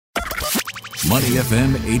Money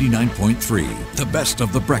FM 89.3, the best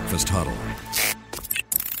of the breakfast huddle.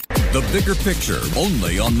 The bigger picture,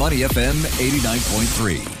 only on Money FM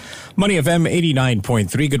 89.3. Money FM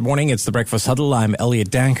 89.3. Good morning. It's the Breakfast Huddle. I'm Elliot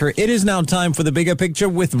Danker. It is now time for the bigger picture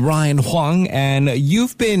with Ryan Huang. And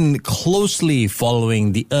you've been closely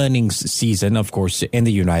following the earnings season, of course, in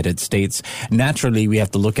the United States. Naturally, we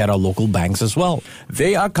have to look at our local banks as well.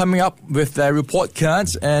 They are coming up with their report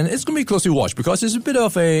cards, and it's going to be closely watched because it's a bit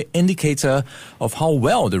of an indicator of how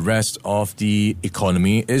well the rest of the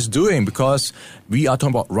economy is doing, because we are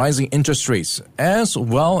talking about rising interest rates as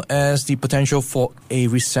well as the potential for a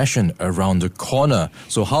recession around the corner.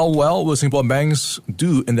 So how well will Singapore banks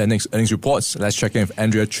do in their next earnings reports? Let's check in with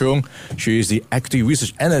Andrea Chung. She is the Equity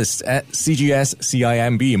Research Analyst at CGS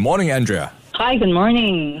CIMB. Morning, Andrea. Hi, good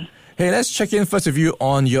morning. Hey, let's check in first with you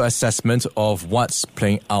on your assessment of what's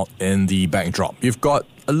playing out in the backdrop. You've got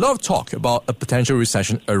a lot of talk about a potential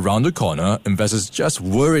recession around the corner. Investors just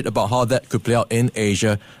worried about how that could play out in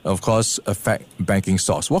Asia, of course, affect banking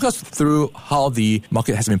stocks. Walk us through how the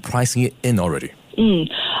market has been pricing it in already.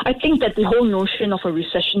 I think that the whole notion of a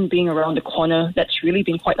recession being around the corner, that's really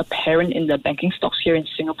been quite apparent in the banking stocks here in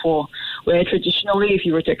Singapore, where traditionally, if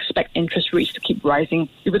you were to expect interest rates to keep rising,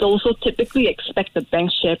 you would also typically expect the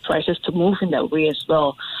bank share prices to move in that way as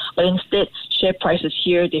well. But instead, share prices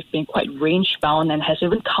here, they've been quite range-bound and has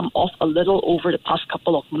even come off a little over the past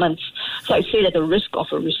couple of months. So I'd say that the risk of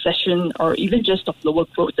a recession or even just of lower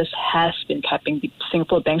growth, this has been capping the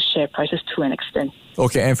Singapore bank share prices to an extent.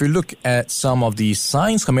 Okay, and if we look at some of the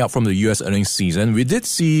signs coming out from the US earnings season, we did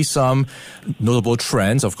see some notable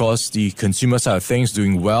trends. Of course, the consumer side of things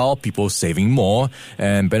doing well, people saving more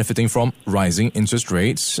and benefiting from rising interest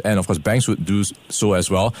rates. And of course, banks would do so as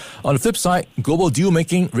well. On the flip side, global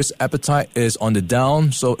deal-making risk appetite is on the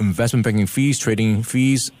down. So investment banking fees, trading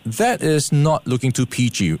fees, that is not looking too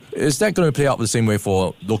peachy. Is that going to play out the same way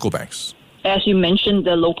for local banks? As you mentioned,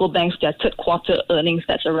 the local banks, their third quarter earnings,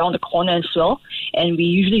 that's around the corner as well. And we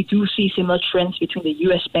usually do see similar trends between the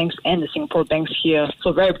US banks and the Singapore banks here.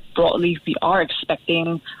 So very broadly, we are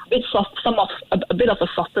expecting a bit of a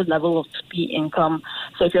softer level of fee income.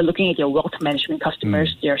 So if you're looking at your wealth management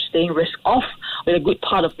customers, they're staying risk off, with a good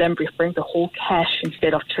part of them preferring to hold cash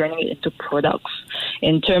instead of turning it into products.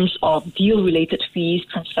 In terms of deal-related fees,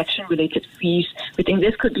 transaction-related fees, we think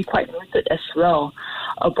this could be quite muted as well.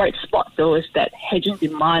 A bright spot, though, is that hedging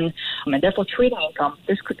demand and therefore trading income,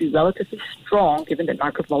 this could be relatively strong given the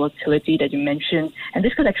market volatility that you mentioned. And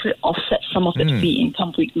this could actually offset some of the fee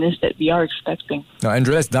income weakness that we are expecting. Now,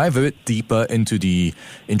 Andrea, let's dive a bit deeper into the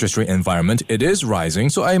interest rate environment. It is rising,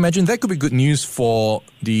 so I imagine that could be good news for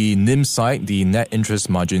the NIM side, the net interest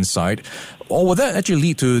margin side. Or will that actually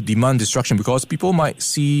lead to demand destruction because people might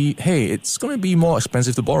see, hey, it's going to be more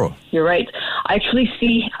expensive to borrow? You're right. I actually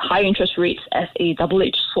see high interest rates as a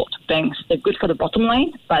double-edged sword to banks. They're good for the bottom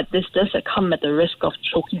line, but this does come at the risk of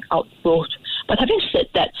choking out growth. But having said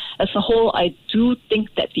that, as a whole, I do think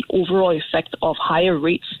that the overall effect of higher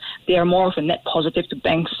rates, they are more of a net positive to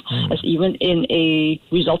banks, as even in a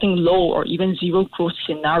resulting low or even zero growth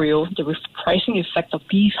scenario, the repricing effect of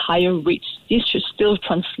these higher rates, this should still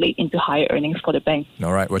translate into higher earnings for the bank.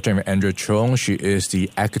 All right, we're talking with Andrea Chung. She is the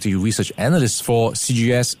Equity Research Analyst for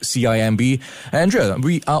CGS CIMB. Andrea,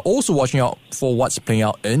 we are also watching out for what's playing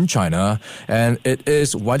out in China, and it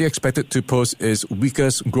is widely expected to post its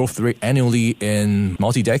weakest growth rate annually in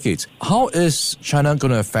multi-decades. How is China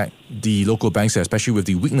going to affect the local banks, especially with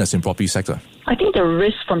the weakness in property sector? I think the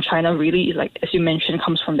risk from China really, like as you mentioned,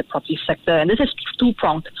 comes from the property sector, and this is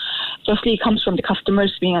two-pronged. Firstly, it comes from the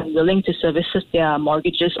customers being unwilling to service their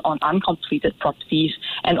mortgages on uncompleted properties,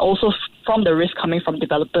 and also from the risk coming from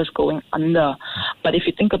developers going under. But if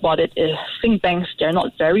you think about it, think banks, they're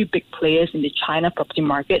not very big players in the China property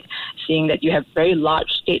market, seeing that you have very large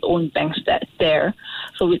state-owned banks that there.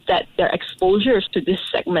 So with that, their exposures to this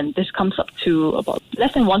segment, this comes up to about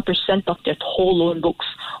less than 1% of their whole loan books,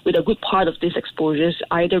 with a good part of these exposures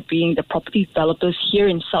either being the property developers here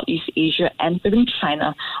in Southeast Asia and within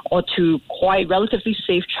China, or to quite relatively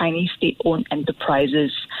safe Chinese state-owned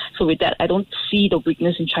enterprises. So with that, I don't see the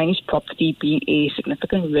weakness in Chinese property being a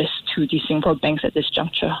significant risk to the Singapore banks at this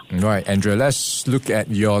juncture. Right, Andrea, let's look at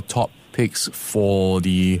your top picks for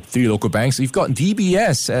the three local banks. You've got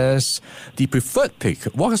DBS as the preferred pick.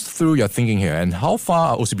 Walk us through your thinking here, and how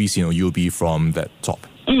far are OCBC and UOB from that top?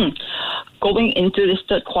 Going into this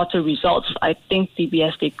third quarter results, I think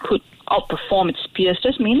DBS, they could outperform its peers,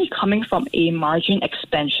 just mainly coming from a margin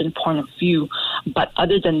expansion point of view. But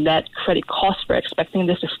other than that, credit costs, we're expecting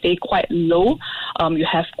this to stay quite low. You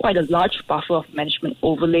have quite a large buffer of management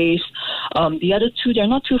overlays. The other two, they're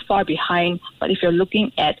not too far behind, but if you're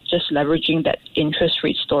looking at just leveraging that interest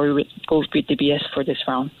rate story, go with DBS for this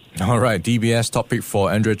round. All right, DBS topic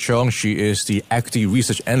for Andrea Chong. She is the equity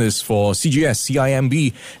research analyst for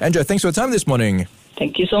CIMB. Andrea, thanks for your time this morning.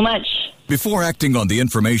 Thank you so much. Before acting on the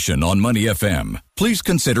information on Money FM, please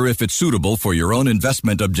consider if it's suitable for your own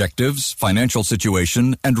investment objectives, financial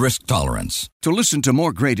situation, and risk tolerance. To listen to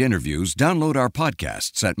more great interviews, download our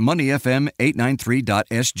podcasts at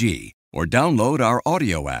moneyfm893.sg or download our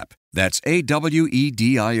audio app. That's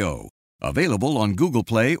AWEDIO. Available on Google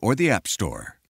Play or the App Store.